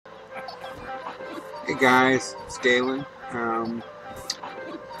Hey guys, it's Galen.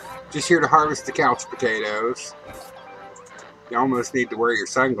 Just here to harvest the couch potatoes. You almost need to wear your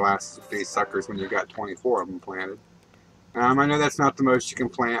sunglasses with these suckers when you've got 24 of them planted. I know that's not the most you can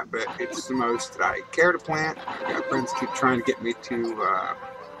plant, but it's the most that I care to plant. I've got friends keep trying to get me to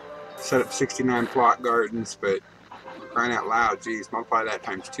set up 69 plot gardens, but crying out loud, geez, multiply that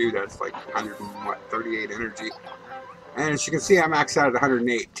times 2, that's like 138 energy. And as you can see, I maxed out at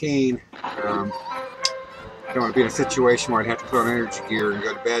 118. I don't want to be in a situation where I'd have to put on energy gear and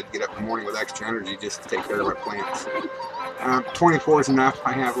go to bed, get up in the morning with extra energy just to take care of my plants. 24 is enough.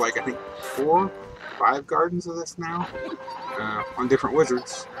 I have like, I think 4, 5 gardens of this now on different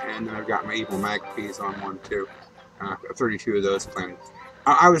wizards, and then I've got my evil magpies on one too. 32 of those planted.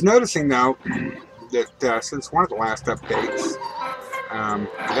 I was noticing though that since one of the last updates,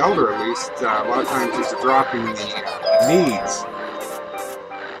 the Elder at least, a lot of times is dropping the needs,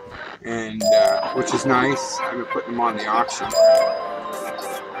 and which is nice. I've been putting them on the auction in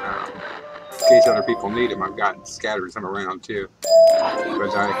case other people need them. I've got scatters them around too,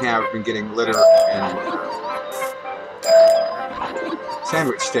 but I have been getting litter and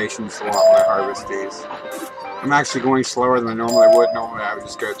sandwich stations a lot when I harvest these. I'm actually going slower than I normally would. Normally I would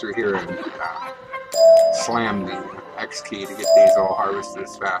just go through here and slam the X key to get these all harvested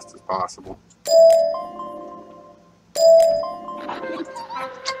as fast as possible.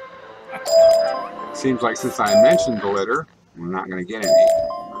 Seems like since I mentioned the litter, I'm not going to get any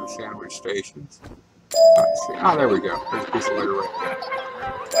on the sandwich stations. Let's see. Oh, there we go. There's a piece of litter right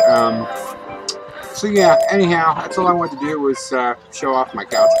there. So yeah, anyhow, that's all I wanted to do was show off my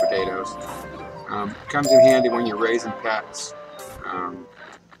couch potatoes. Comes in handy when you're raising pets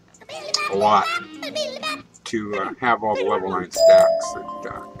a lot to have all the level 9 stacks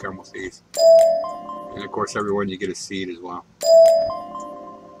that come with these. And of course, every one you get a seed as well.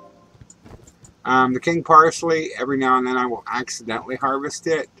 The king parsley, every now and then I will accidentally harvest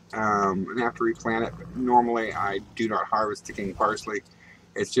it and have to replant it, but normally I do not harvest the king parsley.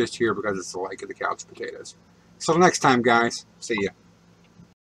 It's just here because it's the like of the couch potatoes. So next time, guys, see ya.